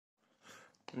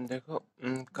देखो,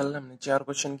 कल हमने 4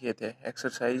 क्वेश्चन किए थे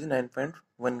एक्सरसाइज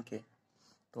 9.1 के।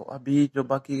 तो अभी जो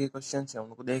बाकी के क्वेश्चन हैं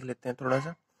उनको देख लेते हैं थोड़ा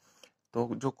सा। तो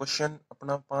जो क्वेश्चन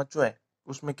अपना 5वां है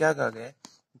उसमें क्या कहा गया है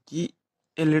कि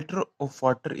ए litre of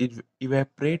water is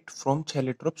evaporate from 6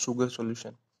 litre of sugar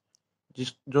solution,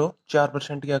 जिस जो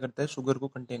 4% क्या करता है, शुगर को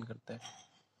कंटेन करता है।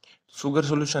 शुगर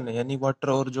सॉल्यूशन है यानी वाटर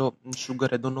और जो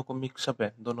शुगर है दोनों को मिक्सअप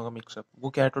है, दोनों का मिक्सअप वो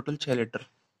क्या है, टोटल 6 लीटर।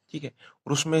 ठीक है,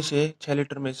 और उसमें से 6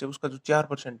 लीटर में से उसका जो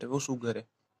 4% है वो शुगर है।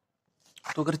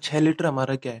 तो अगर 6 लीटर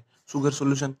हमारा क्या है, शुगर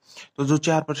सॉल्यूशन, तो जो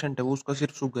 4% है वो उसका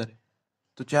सिर्फ शुगर है।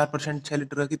 तो 4% 6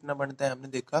 लीटर का कितना बनता है, हमने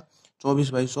देखा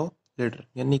 24/100 लीटर,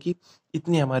 यानी कि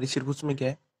इतनी हमारी सिर्फ उसमें क्या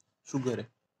है, शुगर है।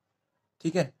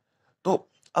 ठीक है, तो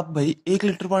अब भाई 1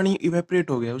 लीटर पानी इवेपरेट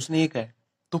हो गया, उसने एक है।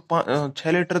 तो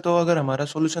 6 लीटर तो अगर हमारा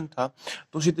सॉल्यूशन था,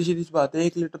 तो सीधी सीधी सी बात है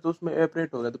 1 लीटर तो उसमें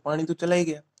इवेपरेट हो गया, तो पानी तो चला ही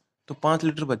गया। तो 5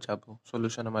 लीटर बचा अब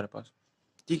सॉल्यूशन हमारे पास।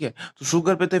 ठीक है, तो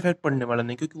शुगर पे तो इफेक्ट पड़ने वाला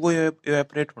नहीं क्योंकि वो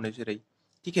इवेपरेट होने से रही।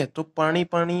 ठीक है, तो पानी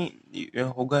पानी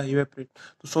होगा इवेपरेट।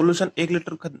 तो सॉल्यूशन 1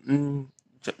 लीटर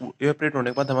इवेपरेट होने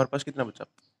के बाद हमारे पास कितना बचा,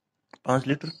 5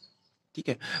 लीटर। ठीक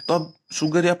है, तो अब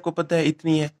शुगर आपको पता है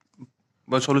इतनी है,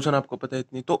 बस सॉल्यूशन आपको पता है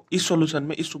इतनी, तो इस सॉल्यूशन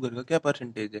में इस शुगर का क्या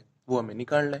परसेंटेज है वो हमें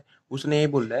निकालना है। उसने ये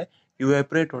बोल रहा है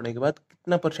इवेपरेट होने के बाद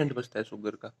कितना परसेंट बचता है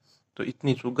शुगर का। तो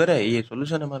इतनी शुगर है, ये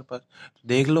सॉल्यूशन हमारे पास। तो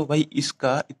देख लो भाई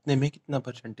इसका इतने में कितना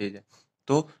परसेंटेज है।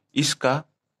 तो इसका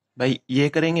भाई ये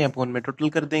करेंगे अपन में टोटल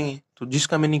कर देंगे, तो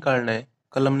जिसका में निकालना है,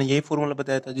 कल हमने यही फॉर्मूला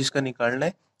बताया था, जिसका निकालना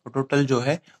है तो टोटल जो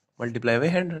है मल्टीप्लाई बाई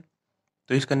 100।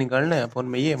 तो इसका निकालना है अपन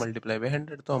में ये मल्टीप्लाई बाई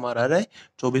 100, तो हमारा आ रहा है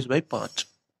 24/5।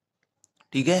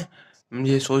 ठीक है,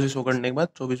 ये 100 से 100 करने के बाद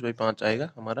 24/5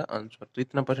 आएगा हमारा आंसर। तो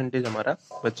इतना परसेंटेज हमारा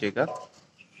बचेगा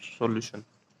सॉल्यूशन।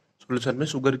 सॉल्यूशन में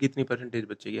शुगर की इतनी परसेंटेज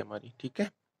बचेगी हमारी। ठीक है,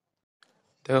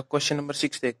 देखो क्वेश्चन नंबर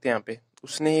 6 देखते हैं। यहाँ पे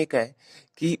उसने ये कहा है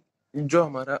कि जो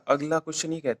हमारा अगला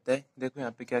क्वेश्चन ये कहता है, देखो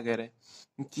यहाँ पे क्या कह रहा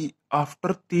है कि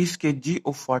after 30 kg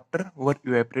of water were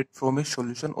evaporate from A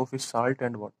solution of A salt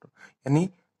and water, यानी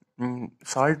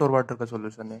साल्ट और वाटर का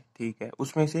सॉल्यूशन है। ठीक है,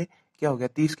 उसमें से क्या हो गया,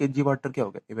 30 kg वाटर क्या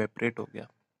हो गया, इवेपरेट हो गया।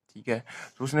 ठीक है,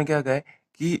 तो उसने क्या कहा है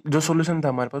कि जो सॉल्यूशन था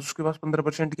हमारे पास उसके पास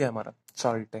 15% क्या है, हमारा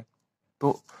साल्ट है।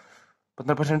 तो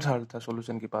 15% साल्ट था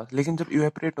सॉल्यूशन के पास, लेकिन जब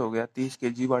इवेपरेट हो गया 30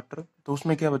 kg वाटर, तो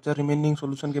उसमें क्या बचा, रिमेनिंग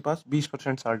सॉल्यूशन के पास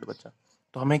 20% साल्ट बचा।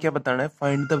 तो हमें क्या बताना है,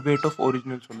 find the weight of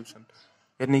original solution,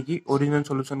 यानी कि ओरिजिनल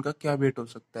सॉल्यूशन का क्या वेट हो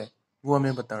सकता है वो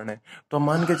हमें बताना है। तो हम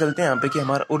मान के चलते हैं यहाँ पे कि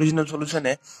हमारा ओरिजिनल सॉल्यूशन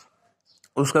है,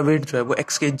 उसका वेट जो है वो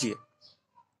x kg है।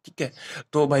 ठीक है,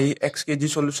 तो भाई x kg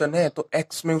सॉल्यूशन है, तो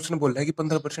x में उसने बोला है कि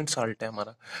 15% साल्ट है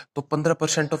हमारा। तो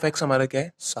 15% ऑफ x हमारा क्या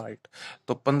है, साल्ट।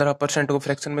 तो 15% को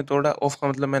फ्रैक्शन में तोड़ा, ऑफ का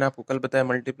मतलब मैंने आपको कल बताया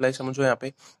मल्टीप्लाई, समझो यहाँ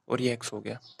पे, और ये x हो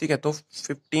गया। ठीक है, तो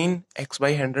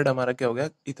 15x/100 हमारा क्या हो गया,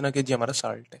 इतना kg हमारा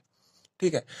साल्ट है।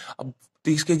 ठीक है, अब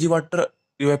 30 kg वाटर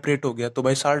इवेपरेट हो गया, तो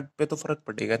भाई साल्ट पे तो फर्क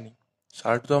पड़ेगा नहीं,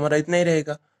 साल्ट तो हमारा इतना ही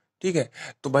रहेगा। ठीक है,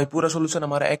 तो भाई पूरा सोल्यूशन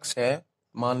हमारा x है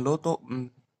मान लो, तो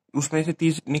उसमें से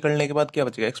 30 निकलने के बाद क्या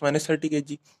बचेगा, x-30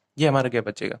 kg। ये हमारा क्या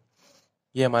बचेगा,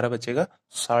 ये हमारा बचेगा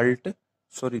साल्ट,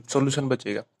 सॉरी सॉल्यूशन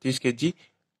बचेगा 30 kg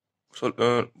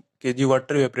kg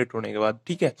वाटर इवेपरेट होने के बाद।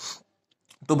 ठीक है,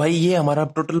 तो भाई ये हमारा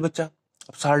टोटल बचा।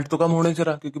 अब साल्ट तो कम होने से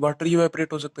रहा क्योंकि वाटर ही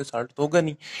इवेपरेट हो सकता है, साल्ट तो होगा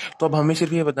नहीं। तो अब हमें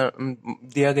सिर्फ ये बता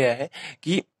दिया गया है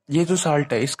कि ये जो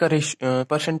साल्ट है इसका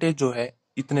परसेंटेज जो है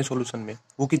इतने सॉल्यूशन में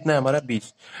वो कितना है, हमारा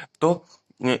 20। तो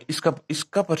इसका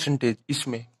इसका परसेंटेज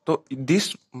इसमें, तो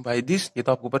दिस बाई दिस, ये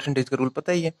तो आपको परसेंटेज का रूल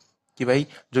पता ही है कि भाई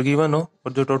जो गिवन हो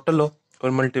और जो टोटल हो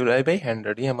और मल्टीप्लाई बाई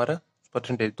 100, ये हमारा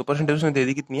परसेंटेज। तो परसेंटेज उसने दे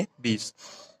दी कितनी है, 20।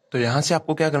 तो यहाँ से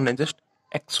आपको क्या करना है, जस्ट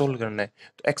एक्स सोल्व करना है।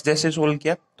 तो एक्स जैसे सोल्व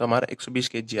किया तो हमारा 120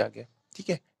 kg आ गया। ठीक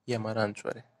है, ये हमारा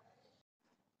आंसर है।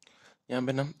 यहाँ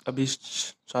पे ना अभी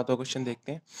 7वां क्वेश्चन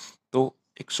देखते हैं। तो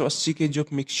 180 kg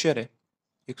ऑफ मिक्सचर है,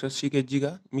 180 kg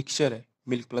का मिक्सचर है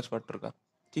मिल्क प्लस वाटर का।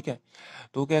 ठीक है,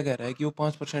 तो क्या कह रहा है कि वो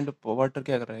 5% वाटर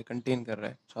क्या कर रहा है, कंटेन कर रहा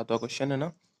है। 7वां क्वेश्चन है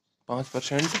ना,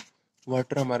 5%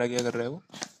 वाटर हमारा क्या कर रहा है, वो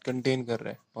कंटेन कर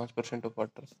रहा है 5% ऑफ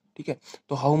वाटर। ठीक है,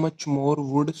 तो how much more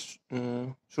would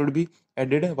should be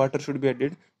added, water should be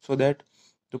added so that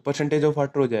जो परसेंटेज ऑफ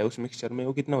वाटर हो जाए उस मिक्सचर में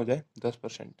वो कितना हो जाए,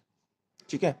 10%।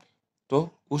 ठीक है, तो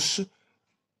उस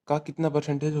का कितना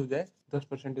परसेंटेज हो जाए,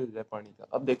 10% हो जाए पानी का।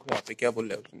 अब देखो यहाँ पे क्या बोल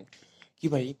रहा है उसने कि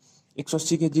भाई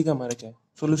 180 kg का हमारा क्या है,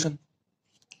 सोल्यूशन।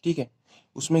 ठीक है,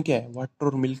 उसमें क्या है, वाटर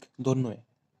और मिल्क दोनों है,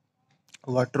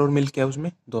 वाटर और मिल्क क्या है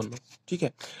उसमें, दोनों। ठीक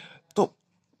है, तो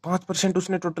 5%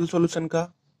 उसने टोटल सॉल्यूशन का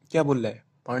क्या बोल रहा है,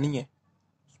 पानी है।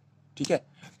 ठीक है,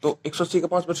 तो 180 का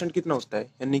 5% कितना होता है,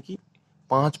 यानी कि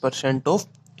 5% ऑफ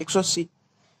 180।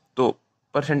 तो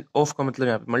परसेंट ऑफ का मतलब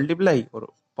यहाँ पे मल्टीप्लाई, और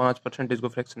 5% को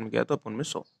फ्रैक्शन में किया तो अपन में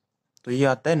 100। तो ये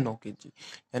आता है 9 kg,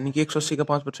 यानी कि 180 का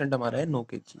 5% हमारा है 9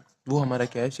 kg। वो हमारा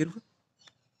क्या है, सिर्फ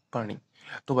पानी।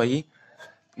 तो भाई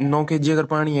 9 kg अगर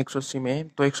पानी है 180 में,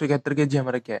 तो 171 kg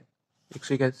हमारा क्या है,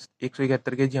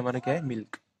 171 kg हमारा क्या है,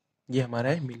 मिल्क। ये हमारा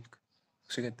है मिल्क,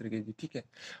 171 kg। ठीक है,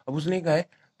 अब उसने कहा है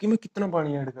कि मैं कितना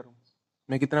पानी ऐड करूं,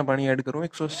 मैं कितना पानी ऐड करूं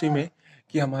 180 में,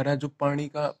 कि हमारा जो पानी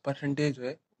का परसेंटेज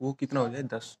है वो कितना हो जाए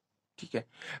 10। ठीक है,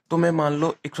 तो मैं मान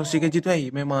लो 180 kg तो है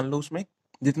ही, मैं मान लो उसमें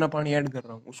जितना पानी ऐड कर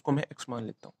रहा हूँ उसको मैं x मान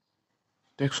लेता हूँ।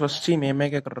 तो 180 में मैं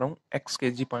क्या कर रहा हूँ, x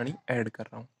kg पानी ऐड कर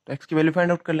रहा हूँ, तो x की वैल्यू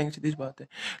फाइंड आउट कर लेंगे, सीधी सी बात है।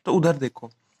 तो उधर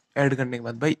देखो, ऐड करने के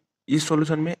बाद भाई इस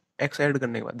सॉल्यूशन में x ऐड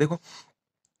करने के बाद देखो,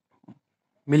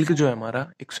 मिल्क जो है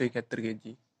हमारा 171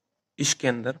 kg, इसके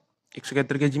अंदर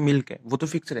 171 kg मिल्क है, वो तो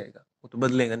फिक्स रहेगा, वो तो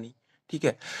बदलेगा नहीं। ठीक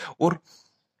है, और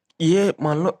ये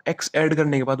मान लो x ऐड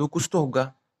करने के बाद वो कुछ तो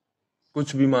होगा,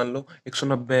 कुछ भी मान लो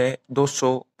 190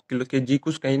 200 kg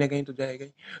कुछ कहीं ना कहीं तो जाएगा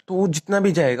ही। तो वो जितना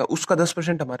भी जाएगा उसका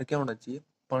 10% हमारा क्या होना चाहिए,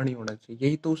 पानी होना चाहिए।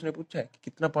 यही तो उसने पूछा है कि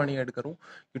कितना पानी ऐड करूं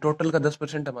कि टोटल का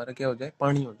 10% हमारा क्या हो जाए,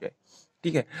 पानी हो जाए।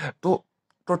 ठीक है, तो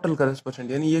टोटल का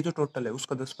 10%, यानी ये जो टोटल है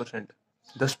उसका 10%,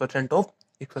 10% ऑफ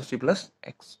 180 प्लस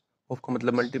एक्स, ऑफ का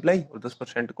मतलब मल्टीप्लाई, और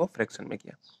 10% को फ्रैक्शन में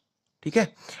किया। ठीक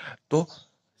है, तो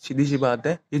सीधी सी बात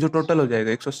है, ये जो टोटल हो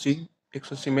जाएगा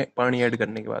 180 में पानी ऐड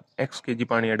करने के बाद, x kg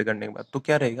पानी ऐड करने के बाद, तो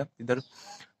क्या रहेगा इधर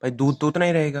भाई, दूध तो उतना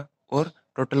ही रहेगा, और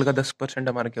टोटल का 10%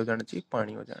 हमारा क्या हो जाना चाहिए,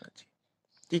 पानी हो जाना चाहिए।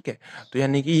 ठीक है, तो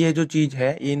यानी कि ये जो चीज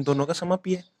है ये इन दोनों का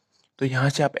समअपी है। तो यहाँ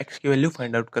से आप x की वैल्यू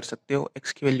फाइंड आउट कर सकते हो,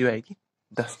 x की वैल्यू आएगी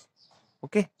 10।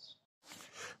 ओके,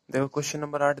 देखो क्वेश्चन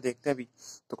नंबर 8 देखते हैं अभी।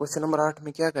 तो क्वेश्चन नंबर 8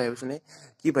 में क्या कहा है उसने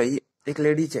कि भाई एक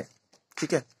लेडीज है।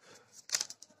 ठीक है,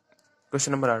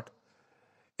 question number 8,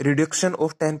 reduction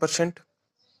of 10%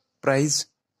 price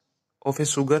of A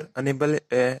sugar enable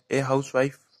a house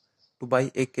wife two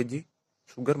by 1 kg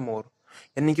sugar मोर,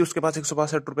 यानी कि उसके पास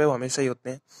 162 रुपए वो हमेशा ही होते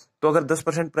हैं। तो अगर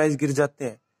 10% प्राइस गिर जाते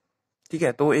हैं, ठीक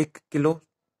है, तो 1 किलो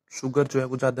शुगर जो है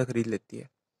वो ज्यादा खरीद लेती है।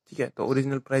 ठीक है, तो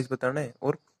ओरिजिनल प्राइस बताना है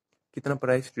और कितना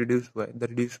प्राइस रिड्यूस हुआ है, द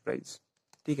रिड्यूस प्राइस।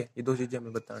 ठीक है, ये दो चीजें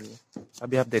हमें बतानी है।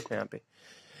 अभी आप देखो यहाँ पे,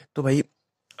 तो भाई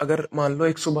अगर मान लो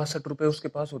 162 रुपए उसके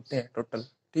पास होते हैं टोटल,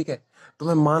 ठीक है, तो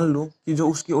मैं मान लूं कि जो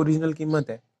उसकी ओरिजिनल कीमत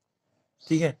है,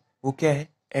 ठीक है, वो क्या है,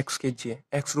 x kg है,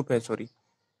 x रुपए सॉरी।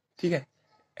 ठीक है,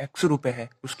 100 रुपए है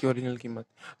उसकी ओरिजिनल कीमत।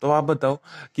 तो आप बताओ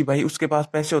कि भाई उसके पास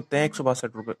पैसे होते हैं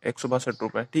 162 रुपए, 162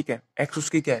 रुपए। ठीक है, एक्स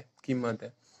उसकी क्या है, कीमत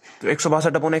है। तो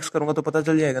 162 अपॉन एक्स करूंगा तो पता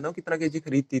चल जाएगा ना कितना केजी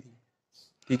खरीदती थी।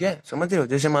 ठीक है, समझ रहे हो,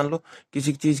 जैसे मान लो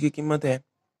किसी चीज की कीमत है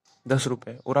 10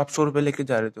 रुपए और आप 100 रुपए लेके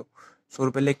जा रहे हो, 100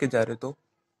 रुपए लेके जा रहे हो, तो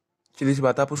सीधी सी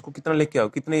बात है, आप उसको कितना लेके आओ,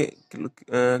 कितने किलो,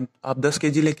 आप 10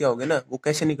 kg लेके आओगे ना। वो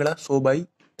कैसे निकला,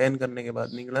 100/10 करने के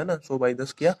बाद निकला ना,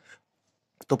 100/10 किया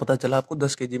तो पता चला आपको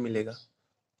 10 kg मिलेगा।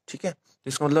 ठीक है, तो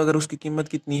इसका मतलब अगर उसकी कीमत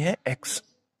कितनी है, एक्स,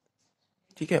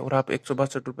 ठीक है, और आप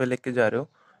 162 रुपए लेके जा रहे हो,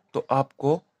 तो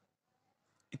आपको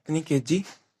इतनी केजी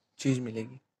चीज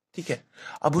मिलेगी। ठीक है,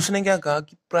 अब उसने क्या कहा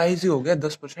कि प्राइस ही हो गया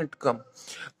 10% कम।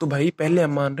 तो भाई पहले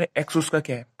हम मान रहे एक्स उसका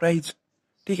क्या है, प्राइस।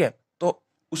 ठीक है, तो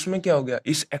उसमें क्या हो गया,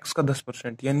 इस एक्स का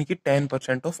 10% यानी कि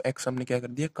 10% ऑफ एक्स हमने क्या कर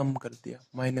दिया, कम कर दिया,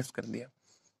 माइनस कर दिया।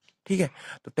 ठीक है,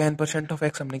 तो 10% ऑफ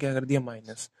एक्स हमने क्या कर दिया,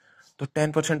 माइनस। तो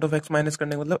 10% ऑफ एक्स माइनस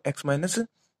करने का मतलब एक्स माइनस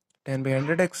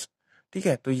 10/100x। ठीक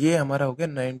है, तो ये हमारा हो गया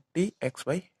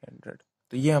 90x/100।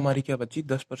 तो ये हमारी क्या बची,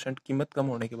 10% कीमत कम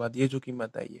होने के बाद ये जो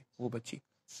कीमत आई है वो बची।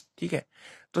 ठीक है,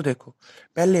 तो देखो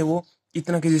पहले वो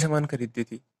इतना केजी सामान खरीदती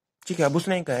थी। ठीक है, अब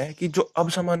उसने कहा है कि जो अब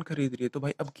सामान खरीद रही है, तो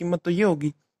भाई अब कीमत तो ये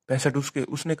होगी 65, उसके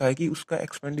उसने कहा है कि उसका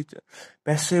एक्सपेंडिचर,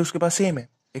 पैसे उसके पास सेम है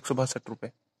 162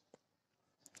 रुपए,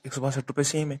 162 रुपए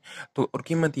सेम है, तो और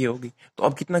कीमत ये होगी। तो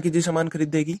अब कितना केजी सामान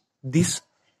खरीदेगी,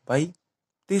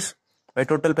 20/30। भाई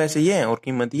टोटल पैसे ये हैं और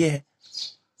कीमत ये है।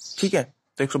 ठीक है,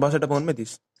 तो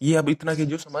 162/30, ये अब इतना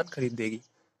केजी सामान खरीद देगी।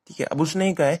 ठीक है, अब उसने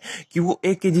ही कहा है कि वो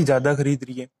 1 kg ज्यादा खरीद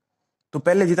रही है। तो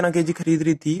पहले जितना केजी खरीद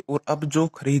रही थी और अब जो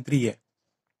खरीद रही है,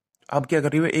 अब क्या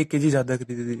कर रही है, 1 kg ज्यादा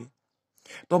खरीद रही है।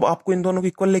 तो अब आपको इन दोनों को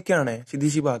इक्वल लेके आना है, सीधी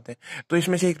सी बात है। तो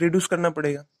इसमें से एक रिड्यूस करना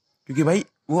पड़ेगा, क्योंकि भाई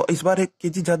वो इस बार 1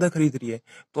 kg ज्यादा खरीद रही है।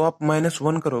 तो आप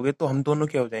 -1 करोगे तो हम दोनों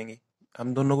क्या हो जाएंगे,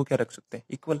 हम दोनों को क्या रख सकते हैं,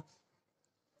 इक्वल।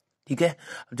 ठीक है,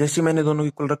 अब जैसे मैंने दोनों को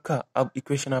इक्वल रखा, अब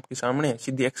इक्वेशन आपके सामने है,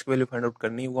 सीधी एक्स की वैल्यू फाइंड आउट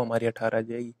करनी है, वो हमारी 18 आ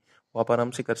जाएगी, वो आप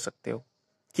आराम से कर सकते हो।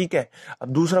 ठीक है, अब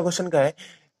दूसरा क्वेश्चन का है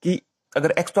कि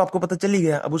अगर एक्स तो आपको पता चल ही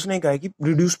गया, अब उसने कहा है कि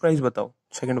रिड्यूस प्राइस बताओ।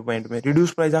 सेकंड पॉइंट में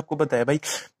रिड्यूस प्राइस आपको पता है भाई,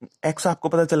 एक्स आपको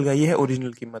पता चल गया, ये है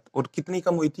ओरिजिनल कीमत, और कितनी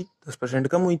कम हुई थी, 10%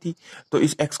 कम हुई थी। तो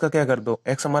इस एक्स का क्या कर दो,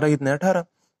 एक्स हमारा कितना है, 18,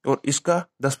 और इसका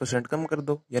 10% कम कर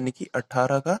दो, यानी कि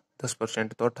 18 का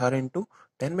 10%, तो 18 इंटू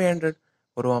 10/100,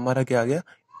 और वो हमारा क्या आ गया,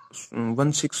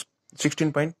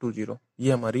 1620।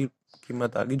 ये हमारी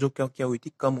कीमत आ गई, जो क्या क्या हुई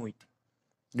थी, कम हुई थी।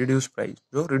 रिड्यूस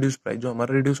प्राइस जो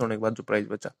हमारा रिड्यूस होने के बाद जो प्राइस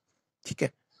बचा, ठीक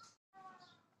है।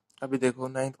 अभी देखो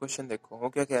 9th क्वेश्चन देखो, वो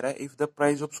क्या कह रहा है, if the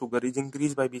price of sugar is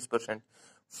increase by 20%,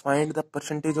 find the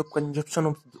percentage of consumption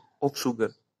of sugar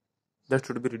that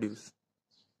should be reduce,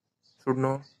 should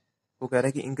know. वो कह रहा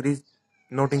है कि increase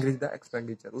not increase the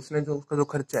expenditure, उसने जो उसका जो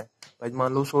खर्चा है, भाई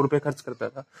मान लो 100 रुपये खर्च करता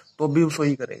था तो भी वो 100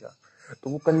 ही करेगा, तो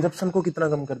वो कंजप्शन को कितना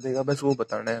कम कर देगा, बस वो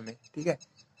बताना है हमें, ठीक है।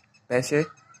 पैसे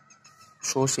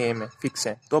 100 सेम है, फिक्स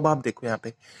है। तो अब आप देखो यहाँ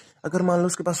पे, अगर मान लो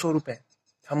उसके पास 100 रुपये है,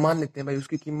 हम मान लेते हैं भाई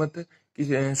उसकी कीमत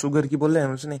की शुगर की बोल रहे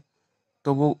हैं उसने,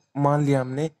 तो वो मान लिया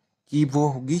हमने कि वो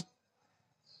होगी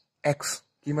एक्स,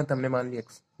 कीमत हमने मान ली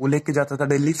एक्स, वो लेके जाता था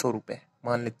डेली 100 रुपये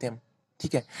मान लेते हैं हम,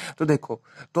 ठीक है। तो देखो,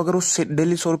 तो अगर उससे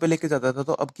डेली 100 रुपये लेके जाता था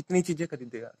तो अब कितनी चीजें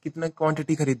खरीदेगा, कितना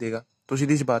क्वांटिटी खरीदेगा, तो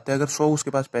सीधी सी बात है, अगर 100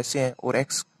 उसके पास पैसे हैं और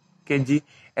एक्स के जी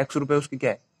एक्स रुपये उसकी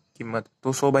क्या है कीमत,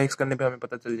 तो 100/x करने पे हमें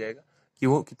पता चल जाएगा कि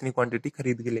वो कितनी क्वांटिटी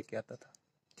खरीद के लेके आता था,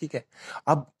 ठीक है।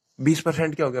 अब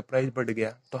 20% क्या हो गया, प्राइस बढ़ गया,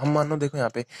 तो हम मान लो देखो यहाँ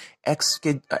पे एक्स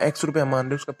रुपये हम मान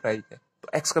रहे उसका प्राइस है, तो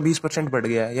एक्स का 20% बढ़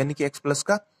गया है, यानी कि एक्स प्लस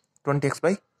का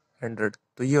 20x/100,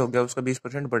 तो ये हो गया उसका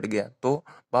 20% बढ़ गया, तो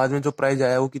बाद में जो प्राइस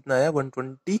आया वो कितना आया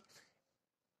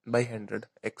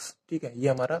 120/100x, ठीक है। ये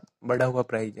हमारा बढ़ा हुआ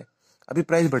प्राइस है। अभी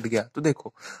प्राइस बढ़ गया तो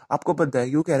देखो, आपको पता है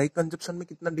क्यों कह रहा है कंजप्शन में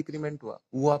कितना डिक्रीमेंट हुआ,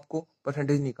 वो आपको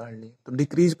परसेंटेज निकालनी है। तो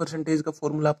डिक्रीज परसेंटेज का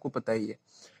फॉर्मूला आपको पता ही है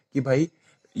कि भाई,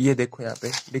 ये देखो यहाँ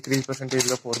पे डिक्रीज परसेंटेज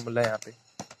का फॉर्मूला है, यहाँ पे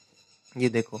ये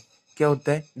देखो क्या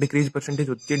होता है, डिक्रीज परसेंटेज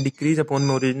होती है डिक्रीज अपॉन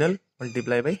में ओरिजिनल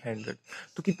मल्टीप्लाई बाई 100।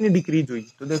 तो कितनी डिक्रीज हुई,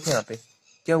 तो देखो यहाँ पे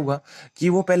क्या हुआ कि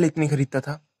वो पहले इतनी खरीदता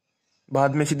था,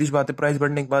 बाद में सीधी सी बात है प्राइस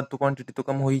बढ़ने के बाद तो क्वांटिटी तो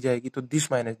कम हो ही जाएगी, तो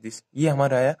दिस माइनस दिस, ये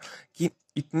हमारा आया कि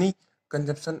इतनी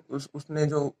कंजप्शन उसने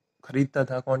जो खरीदता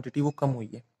था क्वांटिटी वो कम हुई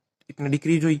है, इतनी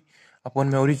डिक्रीज हुई अपॉन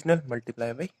में ओरिजिनल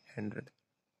मल्टीप्लाई बाई 100,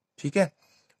 ठीक है।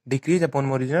 डिक्रीज अपॉन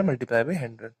में ओरिजिनल मल्टीप्लाई बाई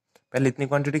 100, पहले इतनी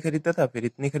क्वांटिटी खरीदता था, फिर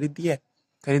इतनी खरीदी है,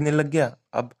 खरीदने लग गया,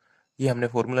 अब ये हमने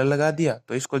फॉर्मूला लगा दिया,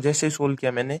 तो इसको जैसे ही सोल्व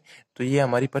किया मैंने, तो ये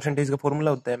हमारी परसेंटेज का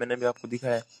फॉर्मूला होता है, मैंने भी आपको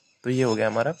दिखाया, तो ये हो गया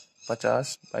हमारा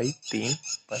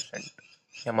 50/3%,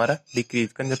 हमारा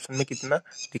डिक्रीज कंजप्शन में कितना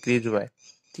डिक्रीज हुआ है,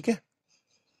 ठीक है।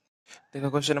 देखो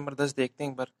क्वेश्चन नंबर 10 देखते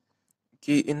हैं एक बार,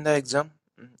 कि इन द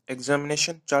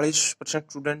एग्जामिनेशन 40%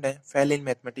 स्टूडेंट है फेल इन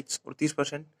मैथमेटिक्स और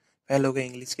 30% फेल हो गए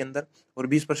इंग्लिश के अंदर, और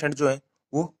 20% जो है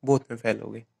वो बोथ में फेल हो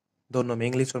गए, दोनों में,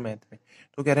 इंग्लिश और मैथ में।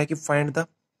 तो कह रहा है कि फाइंड द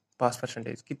पास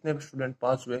परसेंटेज, कितने स्टूडेंट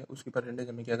पास हुए उसकी परसेंटेज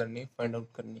हमें क्या करनी है, फाइंड आउट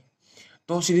करनी है।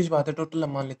 तो सीरीज बात है, टोटल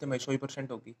हम मान लेते हैं भाई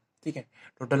 100% होगी, ठीक है,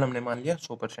 टोटल हमने मान लिया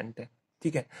 100% है,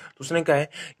 ठीक है। तो उसने कहा है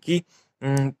कि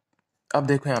अब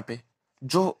देखो यहाँ पे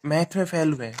जो मैथ में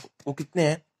फेल हुए हैं वो कितने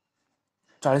हैं,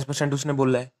 40% उसने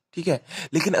बोला है, ठीक है।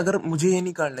 लेकिन अगर मुझे ये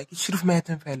निकालना है कि सिर्फ मैथ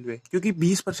में फेल हुए, क्योंकि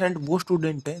 20% वो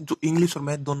स्टूडेंट हैं जो इंग्लिश और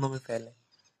मैथ दोनों में फेल है,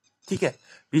 ठीक है।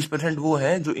 20% वो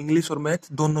है जो इंग्लिश और मैथ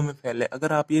दोनों में फेल है।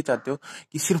 अगर आप ये चाहते हो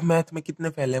कि सिर्फ मैथ में कितने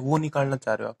फेल है वो निकालना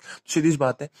चाह रहे हो आप, तो सीधी सी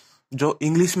बात है, जो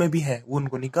इंग्लिश में भी है वो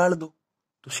उनको निकाल दो,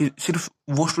 तो सिर्फ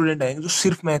वो स्टूडेंट आएंगे जो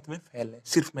सिर्फ मैथ में फेल है,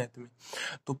 सिर्फ मैथ में।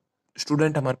 तो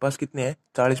स्टूडेंट हमारे पास कितने हैं,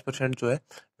 40% जो है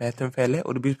मैथ में फेल है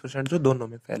और 20% जो दोनों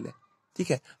में फेल है,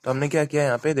 ठीक है। तो हमने क्या किया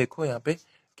यहाँ पे, देखो यहाँ पे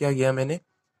क्या किया मैंने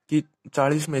कि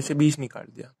 40 में से 20 निकाल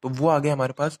दिया, तो वो आ गया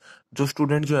हमारे पास, जो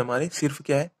स्टूडेंट जो है हमारे सिर्फ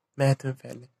क्या है मैथ में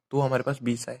फेल है, तो हमारे पास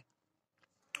 20 आए।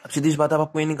 अब सीधी सी बात, अब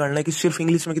आपको ये निकालना है कि सिर्फ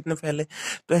इंग्लिश में कितने फेल है,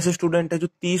 तो ऐसे स्टूडेंट है जो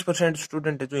 30%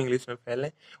 स्टूडेंट है जो इंग्लिश में फेल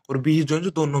है और 20 जो है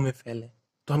जो दोनों में फेल है।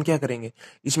 तो हम क्या करेंगे,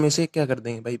 इसमें से क्या कर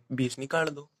देंगे भाई, 20 निकाल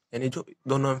दो, यानी जो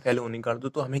दोनों में फेल है वो निकाल दो,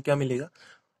 तो हमें क्या मिलेगा,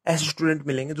 ऐसे स्टूडेंट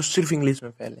मिलेंगे जो सिर्फ इंग्लिश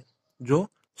में फेल है, जो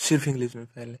सिर्फ इंग्लिश में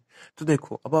फेल है। तो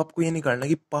देखो अब आपको ये निकालना है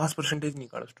कि पास परसेंटेज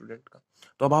निकालो स्टूडेंट का,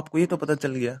 तो अब आपको ये तो पता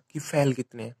चल गया कि फेल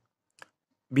कितने हैं,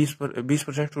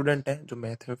 20% स्टूडेंट है जो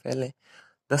मैथ में फेल है,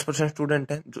 10%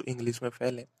 स्टूडेंट है जो इंग्लिश में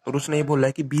फेल है, और उसने ये बोला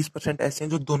है कि 20% ऐसे हैं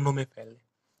जो दोनों में फेल है,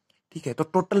 ठीक है। तो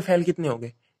टोटल फेल कितने हो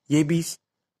गए, ये 20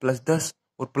 प्लस 10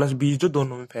 और प्लस 20 जो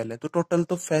दोनों में फेल है, तो टोटल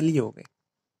तो फेल ही हो गए,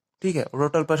 ठीक है। और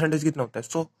टोटल परसेंटेज कितना होता है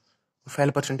 100,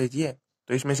 फेल परसेंटेज ये है,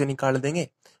 तो इसमें से निकाल देंगे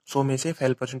 100 में से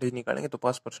फेल परसेंटेज निकालेंगे तो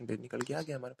पास परसेंटेज निकल के आ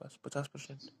गया हमारे पास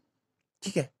 50%,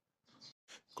 ठीक है।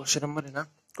 क्वेश्चन नंबर है ना,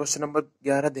 क्वेश्चन नंबर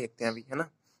 11 देखते हैं अभी, है ना।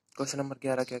 क्वेश्चन नंबर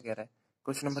 11 क्या कह रहा है,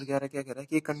 क्वेश्चन नंबर 11 क्या कह रहा है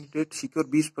कि candidate secure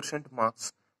 20%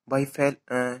 marks by fail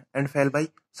and fail by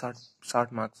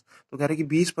 60 marks. तो कह रहा है कि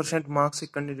 20% मार्क्स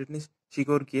एक कैंडिडेट ने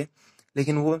सिक्योर किए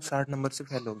लेकिन वो 60 नंबर से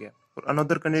फेल हो गया, और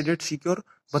अनदर कैंडिडेट सिक्योर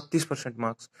 32%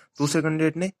 मार्क्स, दूसरे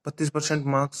कैंडिडेट ने 32%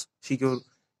 मार्क्स सिक्योर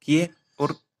किए,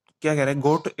 और क्या कह रहा है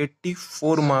गोट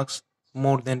 84 marks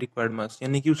more than required marks,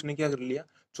 यानी कि उसने क्या कर लिया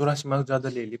 84 मार्क्स ज्यादा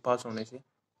ले लिए पास होने से,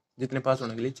 जितने पास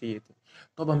होने के लिए चाहिए थे।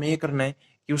 तो अब हमें ये करना है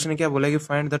कि उसने क्या बोला कि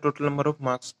find the total number of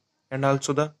marks and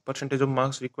also the percentage of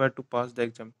marks required to pass the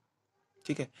exam,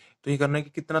 ठीक है, तो ये करना है कि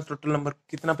कितना टोटल नंबर,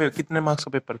 कितने मार्क्स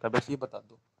का पेपर था, बस ये बता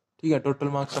दो। ठीक है, टोटल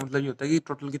मार्क्स का मतलब ये होता है कि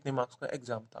टोटल कितने मार्क्स का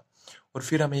एग्जाम था। और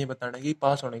फिर हमें ये बताना है कि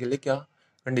पास होने के लिए क्या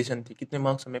कंडीशन थी, कितने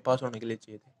मार्क्स हमें पास होने के लिए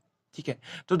चाहिए थे। ठीक है,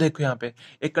 तो देखो यहाँ पे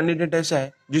एक कैंडिडेट ऐसा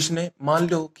है जिसने, मान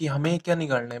लो कि हमें क्या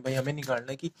निकालना है भाई, हमें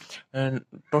निकालना है कि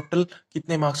टोटल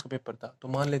कितने मार्क्स का पेपर था। तो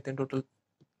मान लेते हैं टोटल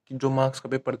जो मार्क्स का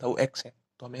पेपर था वो एक्स है,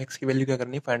 तो हमें एक्स की वैल्यू क्या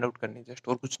करनी है, फाइंड आउट करनी है जस्ट,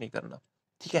 और कुछ नहीं करना।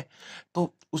 ठीक है,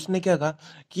 तो उसने क्या कहा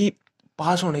कि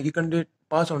पास होने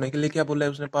के लिए क्या बोला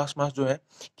है उसने, पास मार्क्स जो है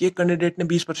कि एक कैंडिडेट ने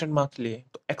 20% मार्क्स लिए,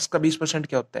 तो एक्स का 20%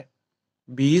 क्या होता है,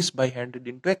 20/100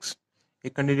 इंटू एक्स।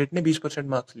 एक कैंडिडेट ने 20%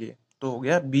 मार्क्स लिए तो हो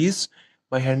गया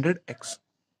 20/100 एक्स।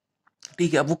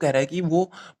 ठीक है, अब वो कह रहा है कि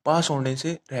वो पास होने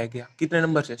से रह गया कितने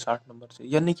नंबर से, 60 नंबर से,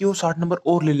 यानी कि वो 60 नंबर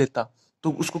और ले लेता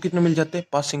तो उसको कितने मिल जाते,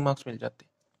 पासिंग मार्क्स मिल जाते।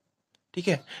 ठीक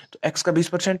है, तो एक्स का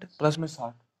 20% प्लस में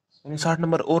 60, यानी 60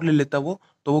 नंबर और ले लेता वो,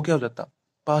 तो वो क्या हो जाता,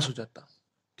 पास हो जाता।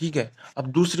 ठीक है, अब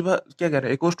दूसरी बात क्या कह रहा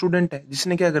है, एक और स्टूडेंट है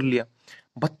जिसने क्या कर लिया,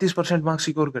 32% मार्क्स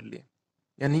सिक्योर कर लिए,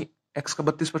 यानी एक्स का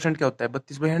 32% क्या होता है,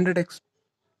 32/100 एक्स।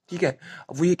 ठीक है,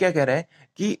 अब वो ये क्या कह रहा है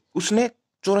कि उसने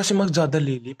 84 मार्क्स ज्यादा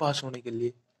ले लिए पास होने के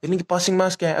लिए, यानी कि पासिंग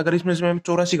मार्क्स क्या है, अगर इसमें से मैं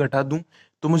 84 घटा दूं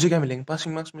तो मुझे क्या मिलेंगे,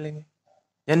 पासिंग मार्क्स मिलेंगे।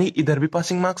 यानी इधर भी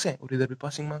पासिंग मार्क्स है और इधर भी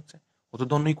पासिंग मार्क्स है, वो तो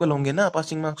दोनों इक्वल होंगे ना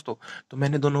पासिंग मार्क्स, तो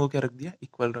मैंने दोनों को क्या रख दिया,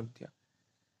 इक्वल रख दिया।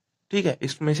 ठीक है,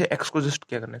 इसमें से एक्स को जस्ट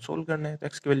क्या करना है, सोल्व करना है, तो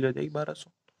एक्स की वैल्यू आ जाएगी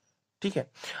 1200। ठीक है,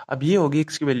 अब ये होगी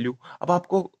एक्स की वैल्यू। अब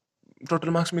आपको टोटल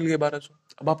मार्क्स मिल गए 1200,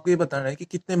 अब आपको ये बताना है कि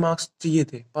कितने मार्क्स चाहिए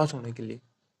थे पास होने के लिए,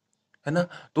 है ना।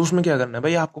 तो उसमें क्या करना है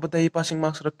भाई, आपको पता है ये पासिंग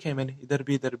मार्क्स रखे हैं मैंने इधर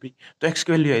भी, तो एक्स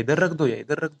की वैल्यू या इधर रख दो या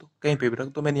इधर रख दो, कहीं पे भी रख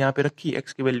दो, मैंने यहाँ पे रखी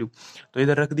एक्स की वैल्यू, तो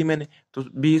इधर रख दी मैंने। तो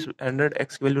 20/100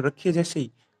 एक्स की वैल्यू रखी है जैसे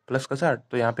ही, प्लस का 60,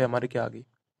 तो यहाँ पे हमारे क्या आ गई,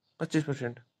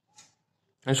 25%।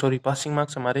 सॉरी, पासिंग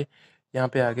मार्क्स हमारे यहाँ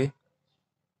पे आ गए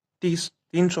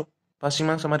 300। पासिंग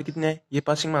मार्क्स हमारे कितने हैं, ये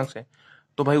पासिंग मार्क्स है।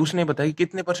 तो भाई उसने बताया कि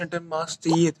कितने परसेंटेज मार्क्स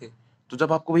चाहिए थे, तो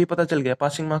जब आपको वही पता चल गया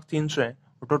पासिंग मार्क्स 300 है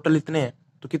और टोटल इतने हैं,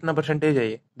 तो कितना परसेंटेज है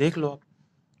ये देख लो आप।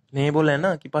 ने ये बोला है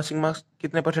ना कि पासिंग मार्क्स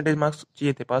कितने परसेंटेज मार्क्स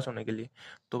चाहिए थे पास होने के लिए,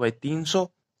 तो भाई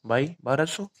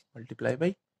 300/1200 मल्टीप्लाई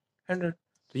बाई 100,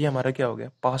 तो ये हमारा क्या हो गया,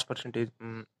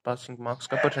 पासिंग मार्क्स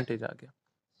का परसेंटेज आ गया।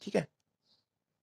 ठीक है,